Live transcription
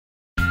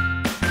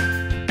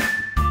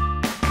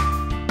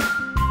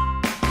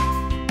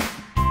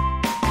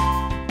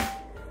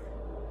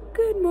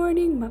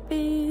morning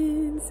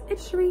muffins.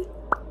 It's Sharie.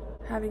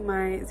 Having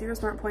my Zero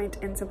Smart Point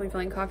and Simply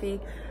Filling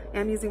coffee.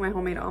 I'm using my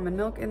homemade almond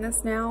milk in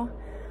this now.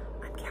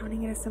 I'm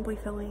counting it as Simply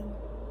Filling.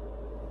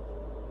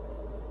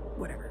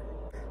 Whatever.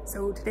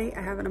 So today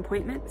I have an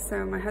appointment.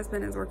 So my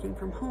husband is working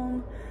from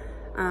home.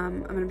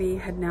 I'm gonna be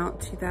heading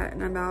out to that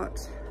in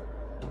about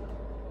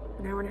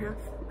an hour and a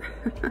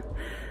half.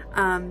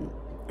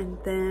 And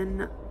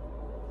then,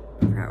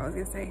 I forgot what I was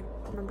gonna say,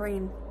 my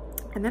brain.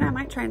 And then I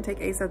might try and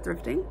take Asa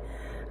thrifting.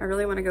 I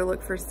really wanna go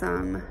look for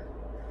some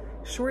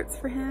shorts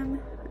for him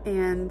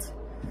and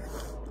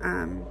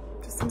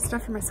just some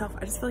stuff for myself.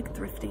 I just feel like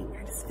thrifting.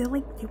 I just feel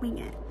like doing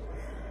it.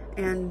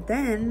 And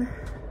then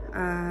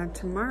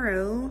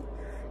tomorrow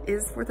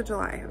is 4th of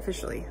July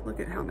officially.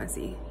 Look at how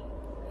messy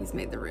he's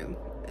made the room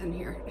in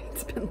here.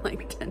 It's been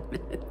like 10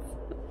 minutes.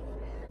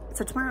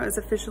 So tomorrow is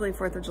officially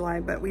 4th of July,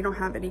 but we don't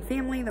have any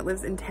family that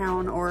lives in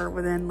town or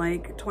within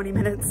like 20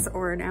 minutes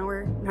or an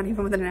hour, not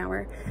even within an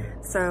hour.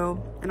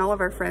 So, and all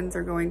of our friends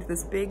are going to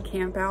this big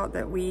camp out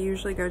that we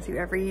usually go to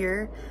every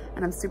year,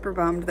 and I'm super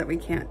bummed that we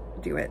can't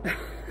do it.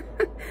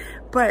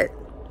 But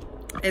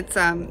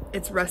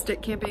it's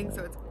rustic camping,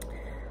 so it's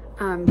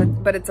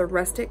but it's a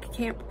rustic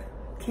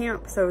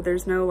camp, so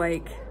there's no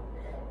like,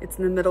 it's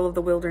in the middle of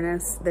the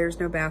wilderness. There's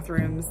no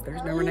bathrooms,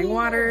 there's no running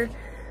water.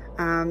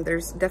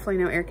 There's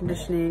definitely no air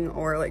conditioning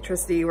or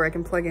electricity where I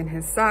can plug in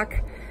his sock.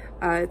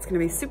 It's gonna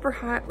be super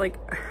hot, like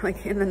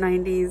in the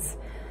 90s,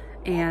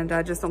 and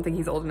I just don't think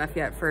he's old enough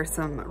yet for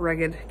some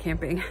rugged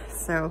camping.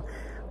 So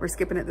we're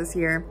skipping it this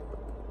year.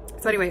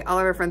 So anyway, all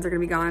of our friends are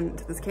gonna be gone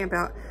to this camp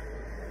out.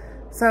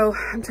 So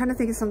I'm trying to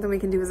think of something we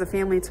can do as a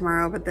family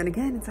tomorrow, but then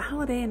again, it's a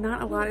holiday and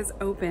not a lot is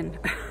open.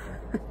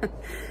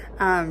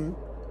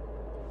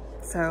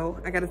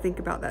 So I gotta think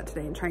about that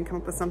today and try and come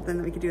up with something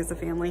that we could do as a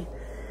family.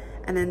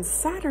 And then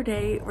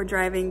Saturday, we're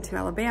driving to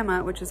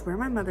Alabama, which is where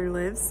my mother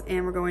lives,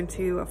 and we're going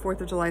to a 4th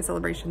of July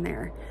celebration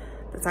there.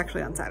 That's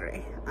actually on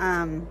Saturday.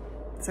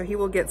 So he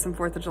will get some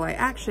 4th of July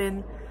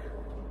action,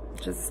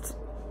 just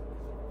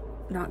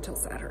not till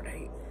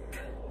Saturday.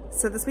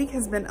 So this week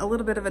has been a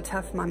little bit of a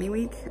tough mommy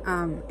week.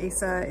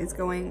 Asa is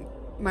going,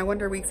 my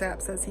Wonder Weeks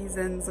app says he's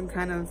in some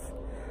kind of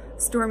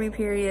stormy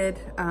period.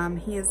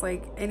 He is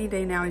like, any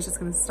day now, he's just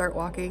gonna start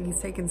walking. He's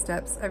taking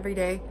steps every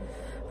day.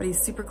 But he's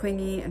super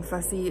clingy and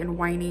fussy and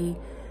whiny,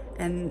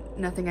 and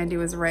nothing I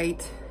do is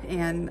right.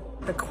 And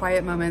the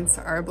quiet moments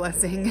are a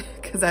blessing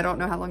because I don't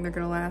know how long they're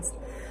gonna last.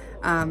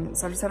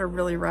 So I've just had a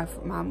really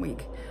rough mom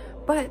week.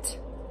 But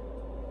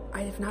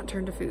I have not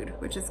turned to food,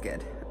 which is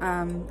good.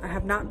 I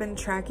have not been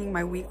tracking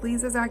my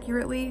weeklies as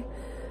accurately,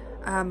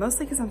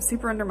 mostly because I'm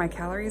super under my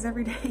calories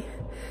every day.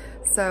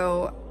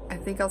 So I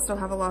think I'll still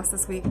have a loss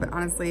this week, but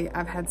honestly,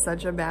 I've had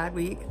such a bad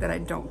week that I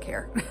don't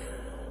care.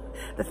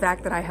 The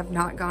fact that I have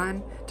not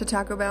gone to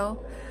Taco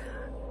Bell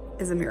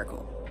is a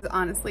miracle.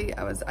 Honestly,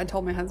 I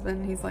told my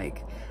husband, he's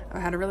like, I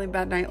had a really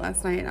bad night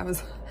last night. I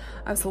was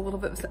a little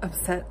bit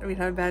upset. We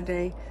had a bad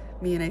day.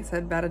 Me and Ace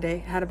had a bad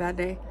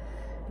day.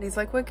 And he's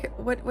like,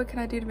 what can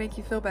I do to make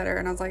you feel better?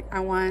 And I was like, I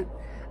want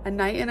a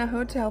night in a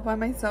hotel by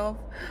myself.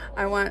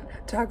 I want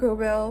Taco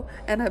Bell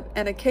and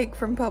a cake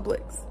from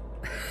Publix.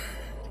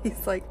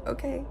 He's like,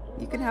 okay,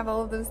 you can have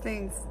all of those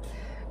things.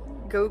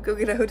 Go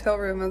get a hotel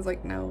room. I was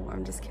like, no,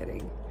 I'm just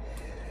kidding.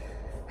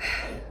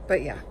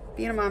 But yeah,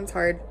 being a mom's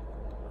hard.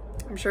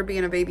 I'm sure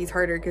being a baby's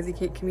harder because he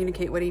can't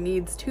communicate what he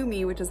needs to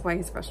me, which is why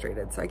he's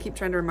frustrated. So I keep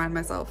trying to remind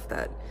myself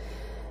that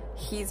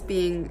he's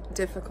being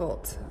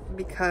difficult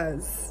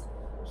because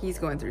he's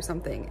going through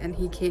something and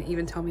he can't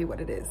even tell me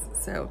what it is.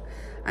 So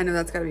I know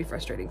that's gotta be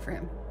frustrating for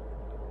him.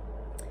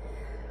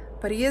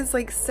 But he is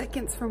like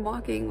seconds from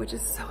walking, which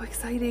is so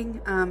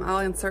exciting. I'll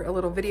insert a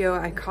little video.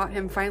 I caught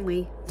him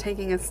finally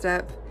taking a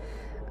step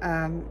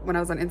when I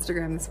was on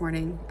Instagram this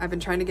morning. I've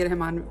been trying to get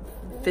him on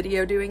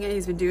video doing it.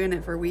 He's been doing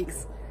it for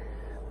weeks,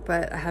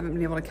 but I haven't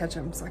been able to catch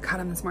him. So I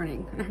caught him this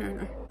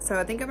morning. So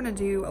I think I'm gonna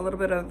do a little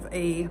bit of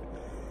a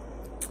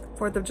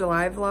 4th of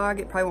July vlog.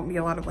 It probably won't be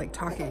a lot of like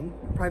talking.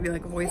 It'll probably be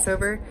like a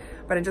voiceover,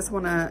 but I just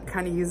wanna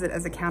kind of use it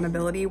as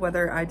accountability,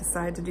 whether I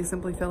decide to do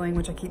Simply Filling,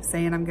 which I keep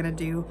saying I'm gonna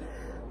do,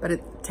 but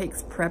it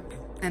takes prep.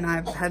 And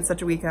I've had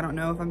such a week, I don't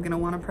know if I'm gonna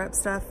wanna prep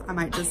stuff. I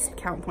might just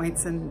count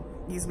points and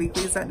use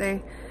weeklies that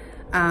day.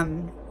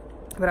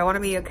 But I wanna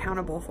be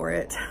accountable for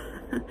it.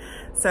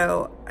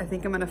 So I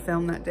think I'm gonna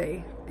film that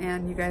day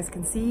and you guys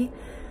can see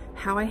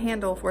how I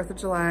handle 4th of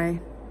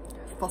July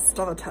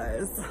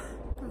festivities.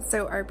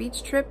 So our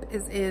beach trip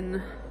is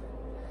in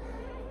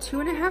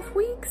 2.5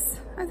 weeks,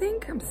 I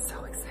think. I'm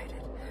so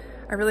excited.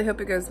 I really hope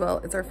it goes well.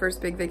 It's our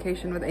first big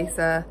vacation with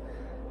Asa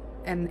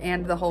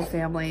and the whole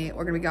family.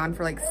 We're gonna be gone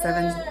for like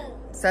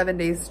seven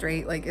days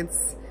straight. Like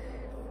it's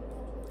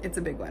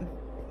a big one.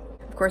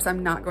 Of course,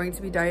 I'm not going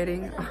to be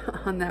dieting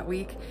on that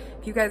week.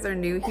 If you guys are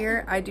new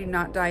here, I do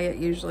not diet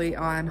usually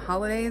on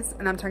holidays,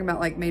 and I'm talking about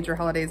like major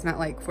holidays, not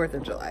like 4th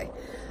of July.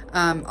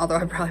 Although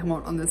I probably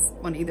won't on this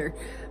one either.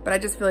 But I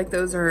just feel like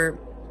those are,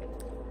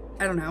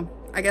 I don't know.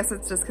 I guess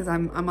it's just because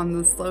I'm on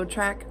the slow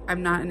track.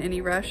 I'm not in any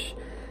rush,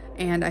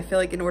 and I feel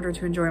like in order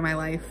to enjoy my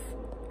life,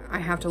 I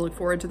have to look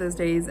forward to those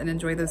days and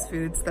enjoy those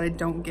foods that I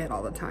don't get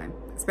all the time,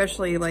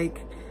 especially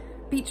like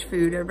beach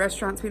food at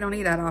restaurants we don't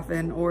eat that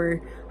often,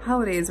 or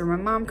holidays where my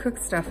mom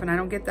cooks stuff and I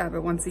don't get that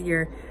but once a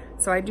year.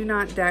 So I do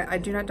not diet, I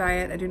do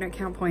not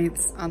count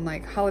points on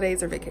like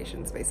holidays or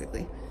vacations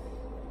basically.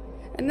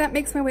 And that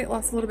makes my weight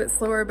loss a little bit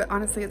slower, but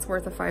honestly it's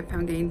worth a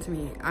 5-pound gain to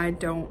me.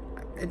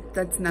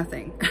 That's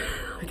nothing.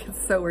 Like,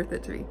 it's so worth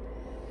it to me.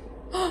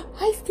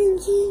 Hi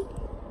Stinky,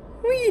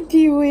 what are you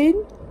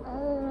doing?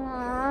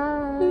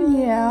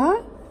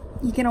 Yeah?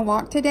 You gonna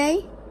walk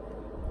today?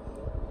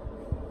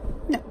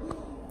 No.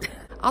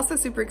 Also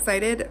super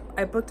excited,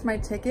 I booked my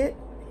ticket.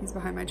 He's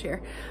behind my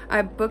chair.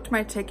 I booked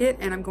my ticket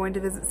and I'm going to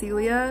visit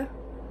Celia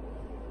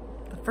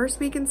the first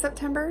week in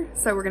September.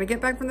 So we're gonna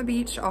get back from the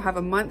beach. I'll have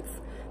a month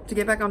to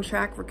get back on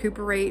track,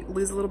 recuperate,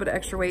 lose a little bit of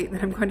extra weight, and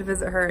then I'm going to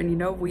visit her. And you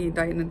know, we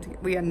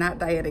are not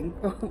dieting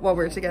while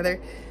we're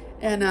together.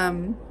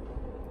 And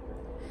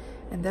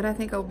then I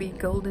think I'll be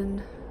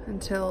golden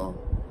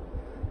until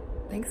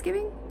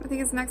Thanksgiving. I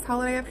think it's the next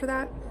holiday after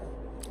that.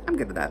 I'm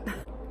good with that.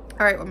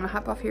 All right, well, I'm gonna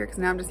hop off here because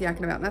now I'm just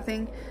yakking about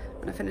nothing. I'm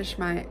gonna finish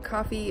my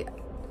coffee.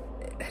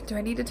 Do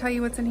I need to tell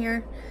you what's in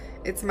here?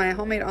 It's my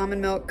homemade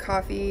almond milk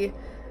coffee,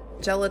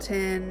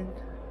 gelatin,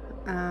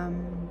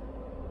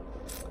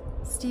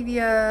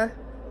 stevia,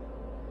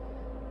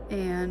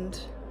 and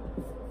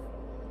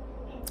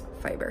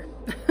fiber.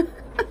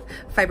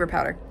 Fiber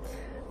powder.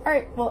 All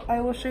right, well,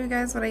 I will show you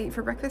guys what I eat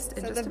for breakfast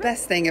in just a bit. The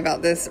best thing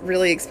about this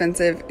really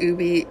expensive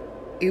ubi,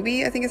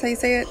 I think is how you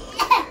say it,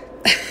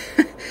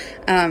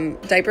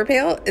 diaper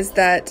pail is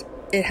that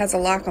it has a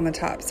lock on the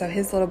top, so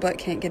his little butt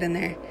can't get in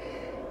there.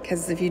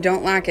 Because if you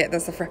don't lock it,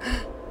 that's the first.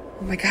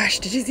 Oh my gosh,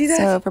 did you see that?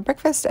 So for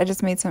breakfast, I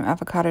just made some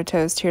avocado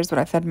toast. Here's what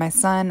I fed my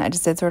son. I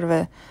just did sort of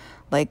a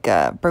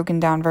broken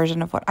down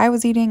version of what I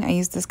was eating. I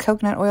used this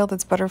coconut oil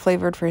that's butter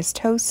flavored for his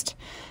toast.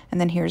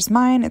 And then here's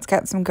mine. It's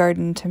got some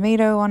garden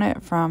tomato on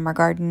it from our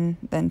garden,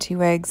 then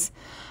 2 eggs,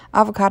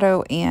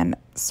 avocado, and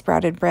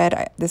sprouted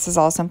bread. This is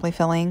all Simply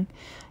Filling,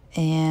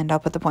 and I'll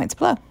put the points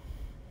below.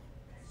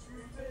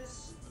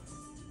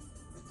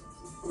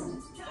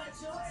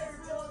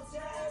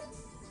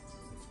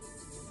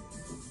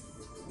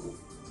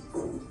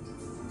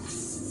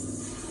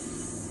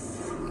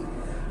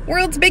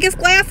 World's biggest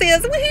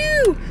glasses,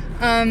 woohoo!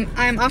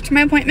 I'm off to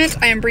my appointment.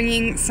 I am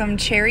bringing some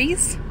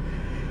cherries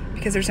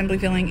because they're Simply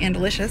Filling and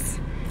delicious.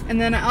 And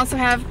then I also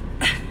have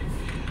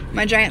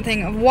my giant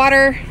thing of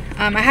water.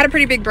 I had a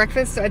pretty big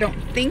breakfast, so I don't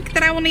think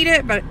that I will need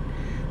it, but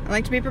I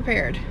like to be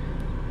prepared.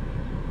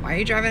 Why are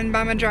you driving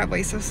by my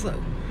driveway so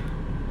slow?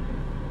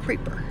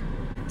 Creeper.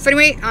 So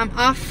anyway, I'm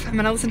off. I'm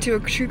gonna listen to a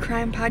true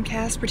crime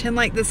podcast, pretend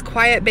like this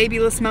quiet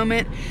babyless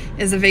moment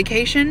is a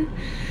vacation,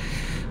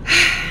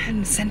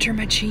 and center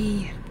my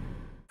chi.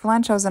 For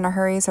lunch, I was in a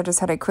hurry, so I just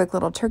had a quick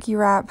little turkey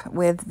wrap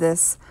with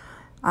this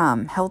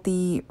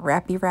healthy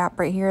wrappy wrap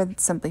right here.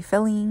 That's Simply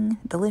Filling,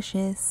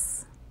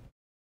 delicious.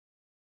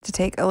 To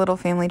take a little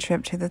family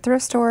trip to the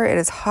thrift store. It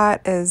is hot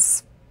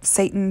as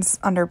Satan's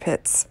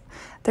underpits.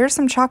 There's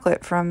some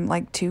chocolate from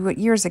like 2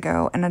 years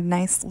ago and a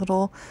nice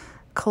little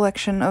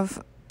collection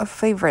of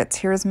favorites.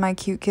 Here's my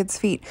cute kid's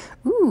feet.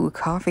 Ooh,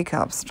 coffee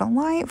cups,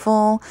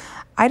 delightful.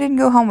 I didn't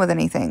go home with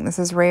anything. This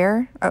is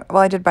rare.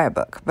 Well, I did buy a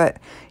book, but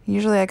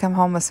usually I come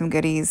home with some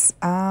goodies.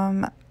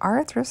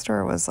 Our thrift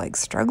store was like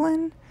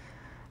struggling.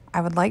 I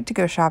would like to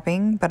go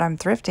shopping, but I'm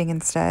thrifting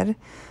instead.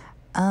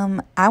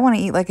 I want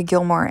to eat like a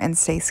Gilmore and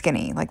stay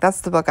skinny. Like, that's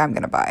the book I'm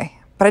going to buy.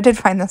 But I did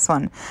find this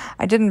one.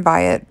 I didn't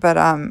buy it, but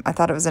I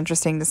thought it was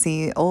interesting to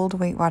see old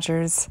Weight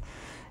Watchers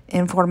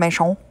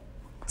information.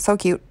 So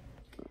cute.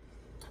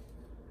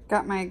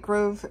 Got my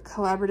Grove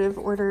collaborative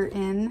order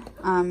in.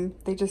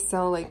 They just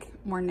sell like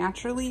more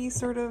naturally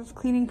sort of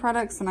cleaning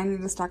products, and I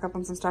needed to stock up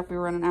on some stuff we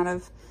were running out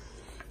of.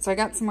 So I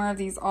got some more of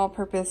these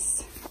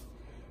all-purpose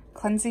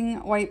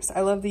cleansing wipes.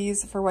 I love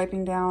these for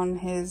wiping down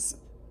his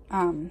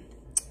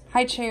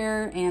high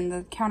chair and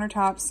the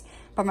countertops,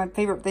 but my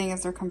favorite thing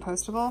is they're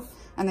compostable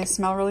and they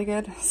smell really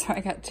good. So I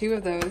got 2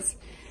 of those.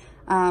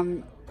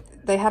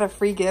 They had a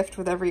free gift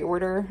with every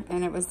order,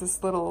 and it was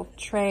this little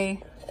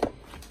tray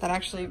that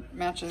actually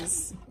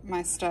matches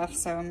my stuff,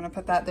 so I'm gonna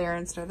put that there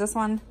instead of this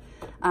one.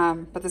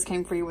 But this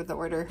came free with the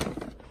order.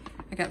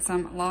 I got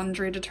some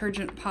laundry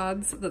detergent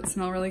pods that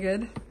smell really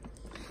good.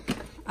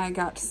 I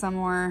got some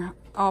more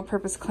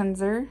all-purpose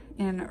cleanser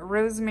in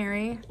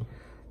rosemary,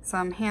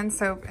 some hand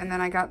soap, and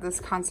then I got this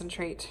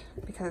concentrate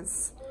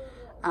because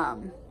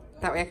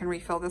that way I can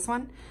refill this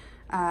one.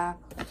 I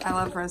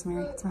love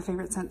rosemary, it's my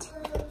favorite scent.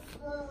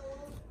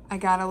 I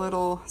got a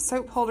little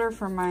soap holder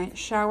for my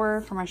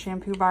shower, for my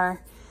shampoo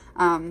bar.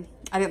 I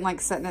didn't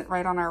like setting it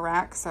right on our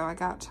rack, so I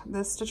got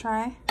this to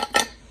try.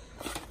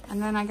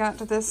 And then I got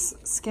this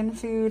Skin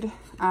Food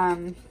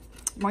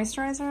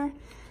moisturizer.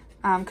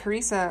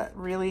 Carissa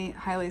really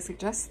highly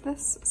suggests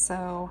this,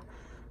 so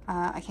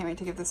I can't wait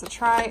to give this a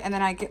try. And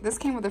then this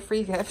came with a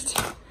free gift,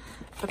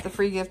 but the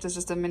free gift is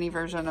just a mini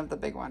version of the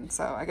big one.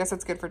 So I guess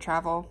it's good for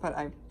travel, but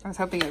I was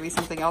hoping it'd be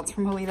something else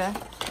from Mollye.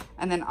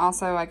 And then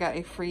also I got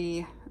a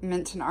free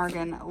mint and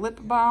argan lip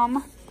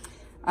balm.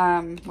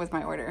 with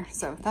my order.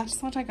 So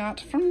that's what I got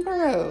from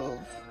Grove.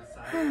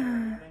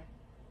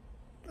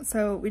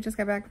 So we just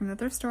got back from the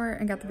thrift store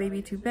and got the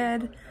baby to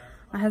bed.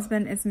 My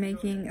husband is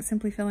making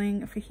Simply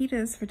Filling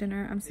fajitas for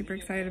dinner. I'm super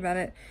excited about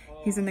it.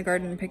 He's in the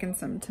garden picking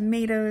some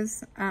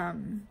tomatoes.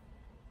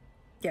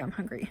 Yeah, I'm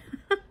hungry.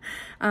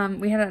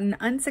 We had an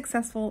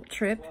unsuccessful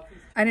trip.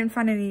 I didn't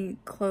find any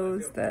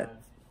clothes that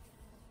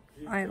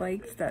I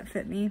liked that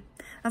fit me.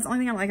 That's the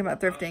only thing I like about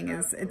thrifting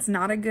is it's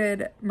not a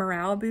good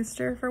morale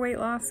booster for weight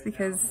loss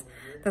because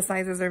the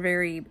sizes are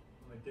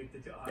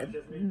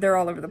they're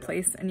all over the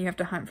place and you have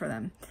to hunt for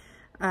them.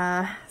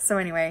 So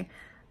anyway,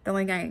 the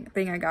only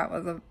thing I got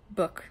was a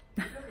book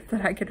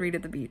that I could read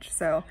at the beach.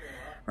 So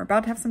we're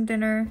about to have some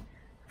dinner,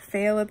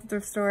 fail at the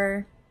thrift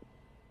store,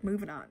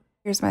 moving on.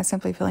 Here's my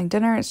Simply Filling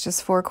dinner. It's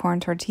just 4 corn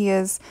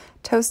tortillas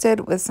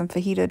toasted with some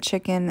fajita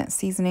chicken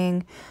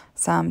seasoning,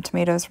 some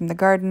tomatoes from the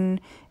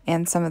garden,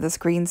 and some of this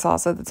green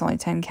salsa that's only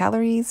 10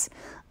 calories.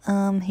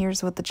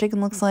 Here's what the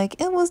chicken looks like.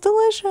 It was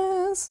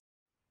delicious.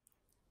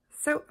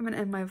 So I'm going to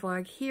end my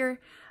vlog here.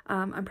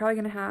 I'm probably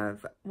going to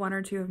have 1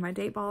 or 2 of my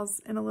date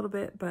balls in a little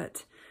bit,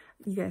 but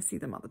you guys see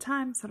them all the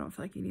time, so I don't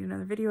feel like you need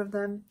another video of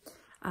them.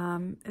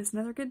 It's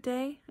another good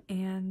day,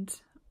 and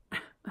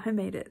I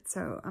made it.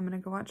 So I'm going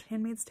to go watch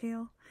Handmaid's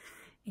Tale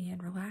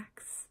and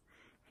relax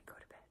and go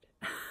to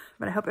bed.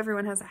 But I hope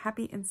everyone has a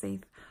happy and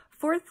safe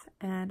 4th,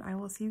 and I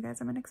will see you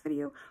guys in my next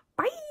video.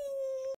 Bye!